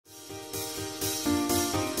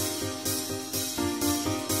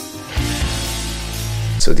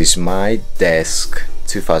So this is my desk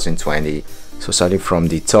 2020. So starting from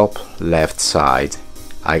the top left side,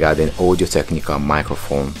 I got an Audio-Technica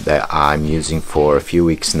microphone that I'm using for a few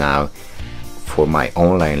weeks now for my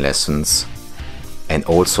online lessons, and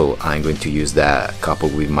also I'm going to use that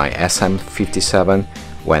coupled with my SM57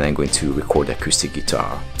 when I'm going to record acoustic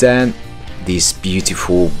guitar. Then this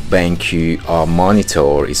beautiful BenQ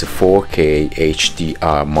monitor is a 4K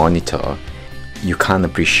HDR monitor. You can't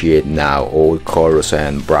appreciate now all colors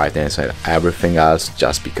and brightness and everything else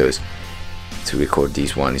just because to record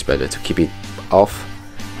this one is better to keep it off.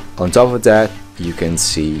 On top of that, you can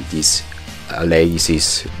see this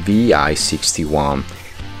Alesis VI61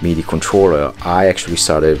 MIDI controller. I actually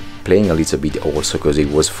started playing a little bit also because it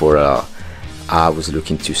was for I was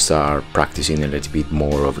looking to start practicing a little bit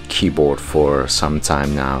more of a keyboard for some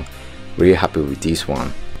time now. Really happy with this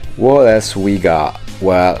one. What else we got?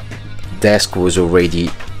 Well, desk was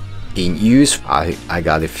already in use. I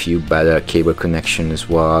got a few better cable connection as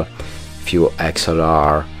well, few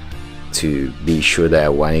XLR to be sure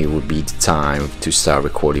that when it would be the time to start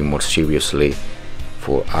recording more seriously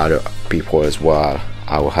for other people as well,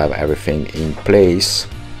 I will have everything in place.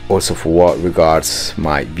 Also, for what regards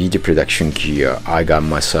my video production gear, I got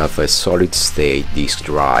myself a solid state disk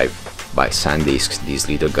drive by SanDisk, this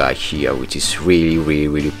little guy here, which is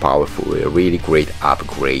really powerful, a really great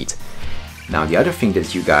upgrade. Now the other thing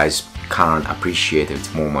that you guys can't appreciate at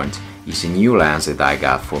the moment is a new lens that I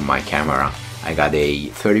got for my camera. I got a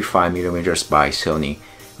 35mm by Sony.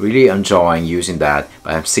 Really enjoying using that,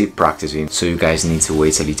 but I'm still practicing, so you guys need to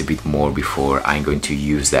wait a little bit more before I'm going to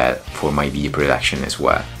use that for my video production as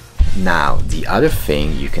well. Now the other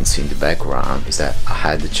thing you can see in the background is that I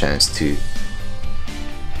had the chance to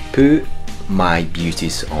put my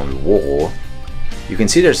beauties on the wall. You can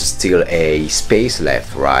see there's still a space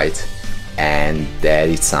left, right? And that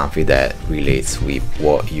is something that relates with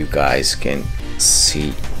what you guys can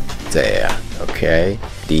see there. Okay,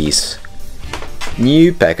 this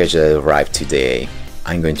new package that arrived today,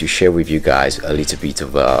 I'm going to share with you guys a little bit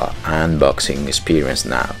of a unboxing experience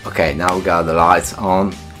now. Okay, now we got the lights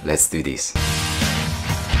on, let's do this.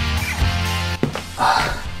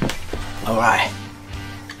 Alright,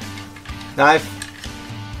 knife,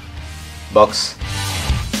 box.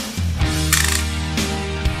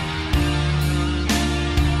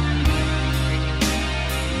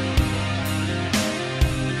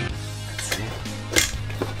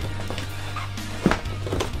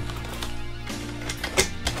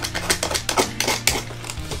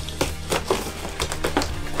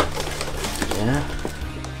 Yeah,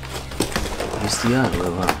 where's the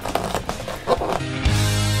other one?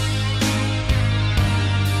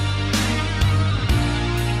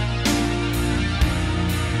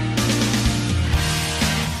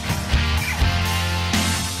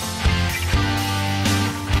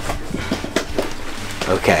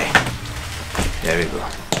 Okay, there we go.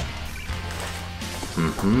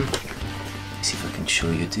 See if I can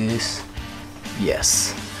show you this.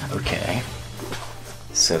 Yes, okay.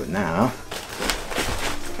 So now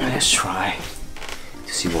let's try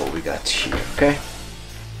to see what we got here. Okay,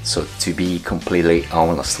 so to be completely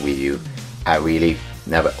honest with you, I really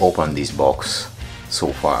never opened this box so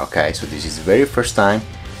far. Okay, so this is the very first time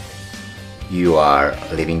you are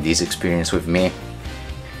living this experience with me.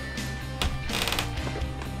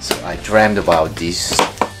 So I dreamed about this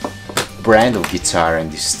brand of guitar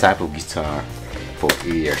and this type of guitar for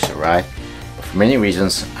years, alright? But for many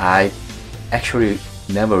reasons I actually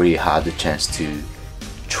never really had the chance to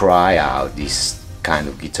try out this kind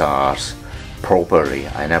of guitars properly.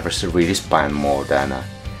 I never really spent more than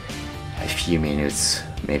a few minutes,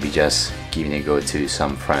 maybe just giving a go to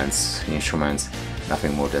some friends' instruments,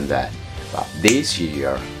 nothing more than that. But this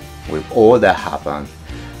year, with all that happened,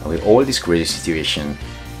 and with all this crazy situation,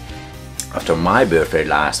 after my birthday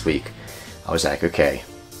last week, I was like, okay,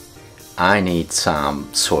 I need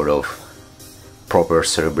some sort of proper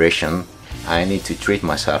celebration. I need to treat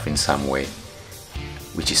myself in some way,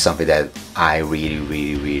 which is something that I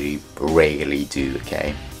really regularly do,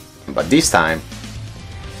 okay? But this time,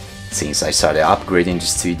 since I started upgrading the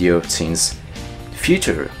studio, since the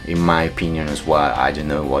future, in my opinion as well, I don't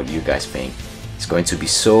know what you guys think, it's going to be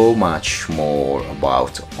so much more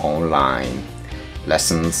about online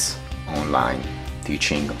lessons, online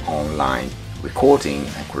teaching, online recording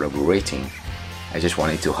and collaborating. I just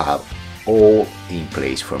wanted to have all in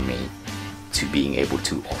place for me to being able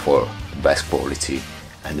to offer the best quality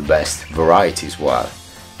and the best variety as well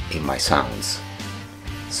in my sounds.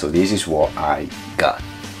 So this is what I got.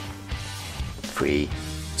 3,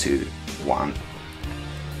 2, 1.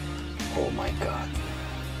 Oh my god,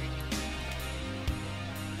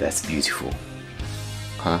 that's beautiful.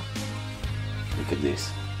 huh? Look at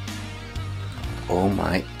this. Oh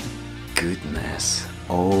my goodness.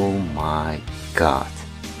 Oh my god.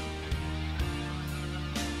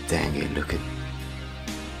 Dang it, look at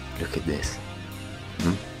this.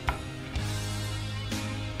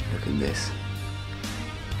 Look at this.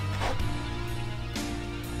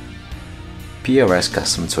 PRS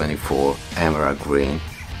Custom 24 Emerald Green.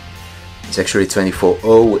 It's actually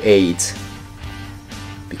 2408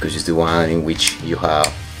 because it's the one in which you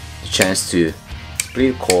have the chance to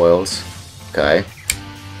split coils, okay?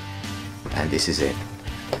 And this is it.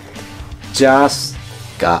 Just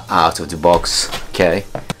got out of the box, okay?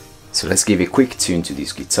 So let's give a quick tune to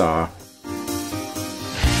this guitar.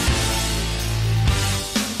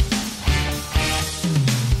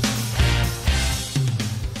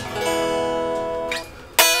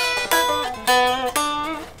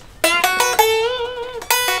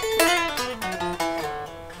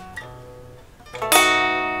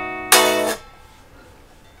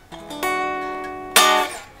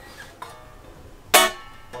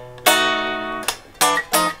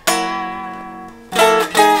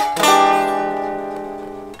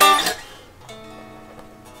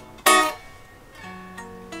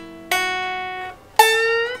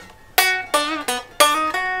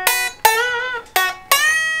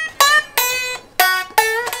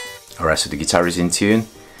 Alright, so the guitar is in tune.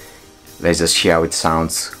 Let's just hear how it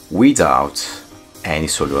sounds without any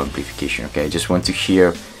sort of amplification, okay? I just want to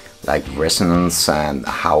hear like resonance and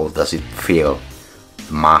how does it feel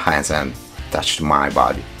in my hands and touch to my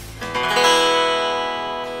body.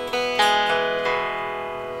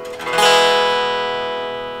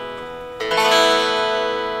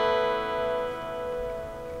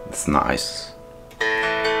 It's nice.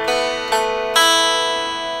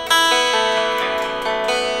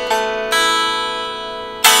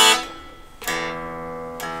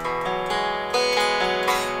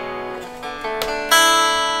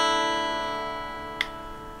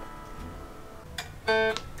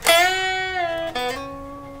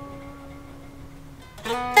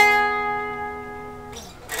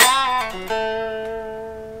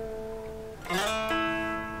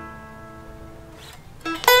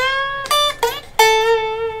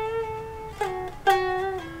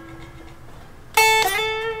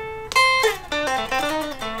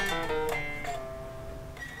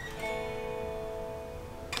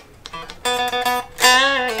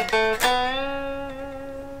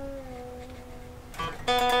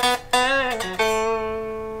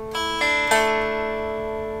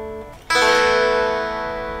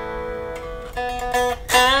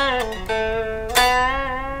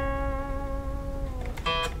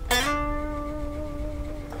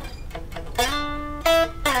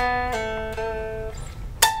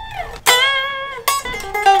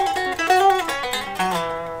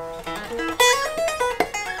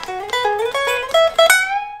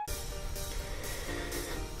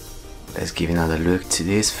 Let's give another look to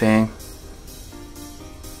this thing.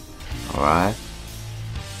 Alright.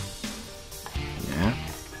 Yeah.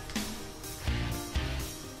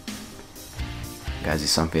 Guys,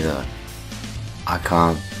 it's something that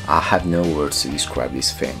I have no words to describe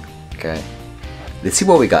this thing. Okay. Let's see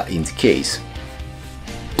what we got in the case.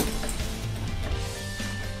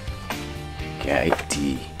 Okay,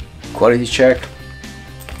 the quality check.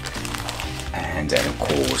 And then of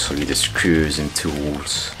course all the screws and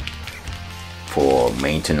tools for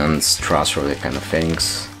maintenance, transfer, that kind of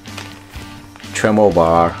things. Tremolo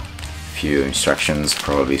bar, few instructions,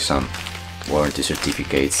 probably some warranty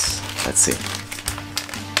certificates. Let's see.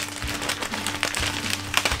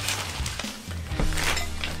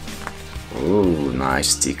 Ooh,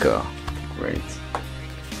 nice sticker. Great.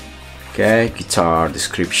 Okay, guitar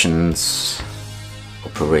descriptions,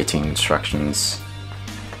 operating instructions,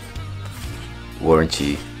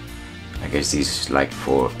 warranty. I guess this is like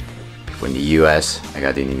for in the US. I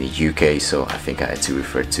got it in the UK, so I think I had to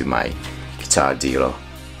refer to my guitar dealer.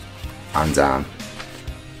 And a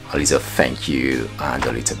little thank you and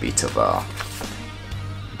a little bit of a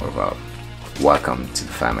welcome to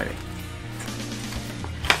the family.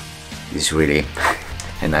 This is really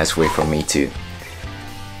a nice way for me to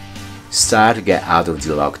start to get out of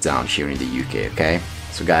the lockdown here in the UK, okay?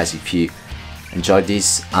 So guys, if you enjoyed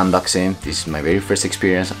this unboxing, this is my very first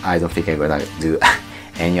experience. I don't think I'm gonna do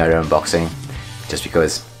any other unboxing, just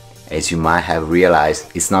because, as you might have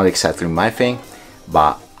realized, it's not exactly my thing,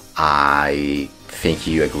 but I think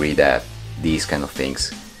you agree that these kind of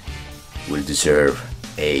things will deserve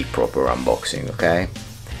a proper unboxing, okay?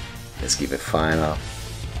 Let's give a final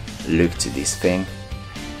look to this thing,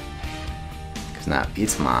 because now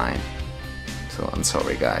it's mine. So I'm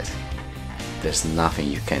sorry guys, there's nothing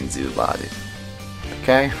you can do about it.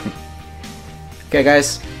 Okay. Okay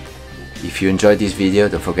guys, if you enjoyed this video,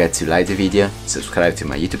 don't forget to like the video, subscribe to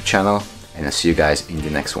my YouTube channel, and I'll see you guys in the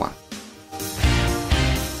next one.